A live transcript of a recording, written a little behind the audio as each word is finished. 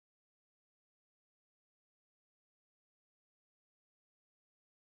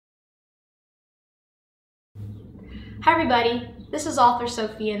Hi everybody, this is author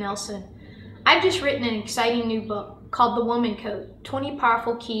Sophia Nelson. I've just written an exciting new book called The Woman Code, 20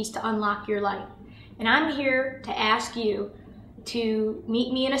 Powerful Keys to Unlock Your Life. And I'm here to ask you to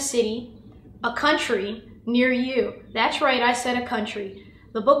meet me in a city, a country near you. That's right, I said a country.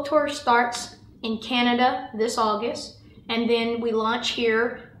 The book tour starts in Canada this August, and then we launch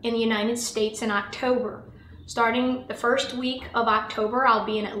here in the United States in October. Starting the first week of October, I'll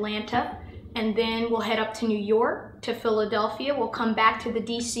be in Atlanta, and then we'll head up to New York, to Philadelphia. We'll come back to the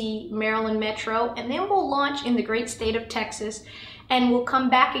DC, Maryland Metro, and then we'll launch in the great state of Texas, and we'll come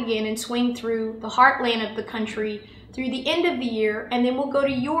back again and swing through the heartland of the country through the end of the year, and then we'll go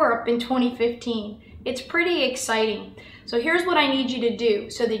to Europe in 2015. It's pretty exciting. So here's what I need you to do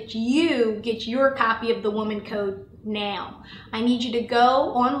so that you get your copy of The Woman Code now. I need you to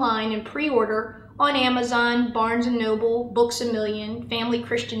go online and pre-order on Amazon, Barnes & Noble, Books A Million, Family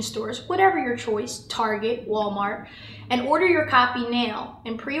Christian Stores, whatever your choice, Target, Walmart, and order your copy now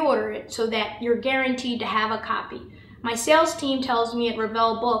and pre-order it so that you're guaranteed to have a copy. My sales team tells me at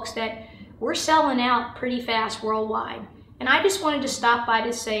Revell Books that we're selling out pretty fast worldwide. And I just wanted to stop by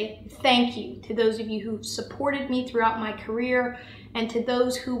to say thank you to those of you who've supported me throughout my career and to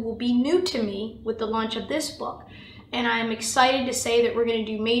those who will be new to me with the launch of this book. And I'm excited to say that we're going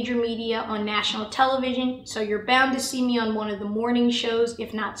to do major media on national television, so you're bound to see me on one of the morning shows,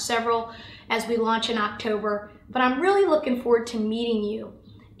 if not several, as we launch in October. But I'm really looking forward to meeting you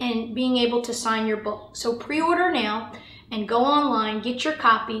and being able to sign your book. So pre-order now and go online, get your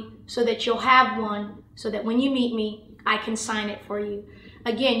copy so that you'll have one, so that when you meet me, I can sign it for you.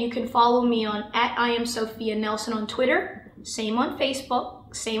 Again, you can follow me on @IamSophiaNelson on Twitter, same on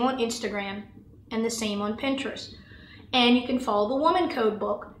Facebook, same on Instagram, and the same on Pinterest. And you can follow The Woman Code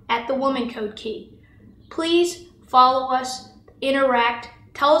book at The Woman Code Key. Please follow us, interact,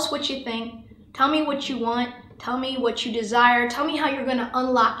 tell us what you think, tell me what you want, tell me what you desire, tell me how you're going to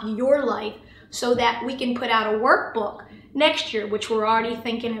unlock your life so that we can put out a workbook next year, which we're already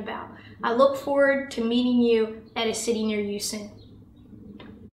thinking about. I look forward to meeting you at a city near you soon.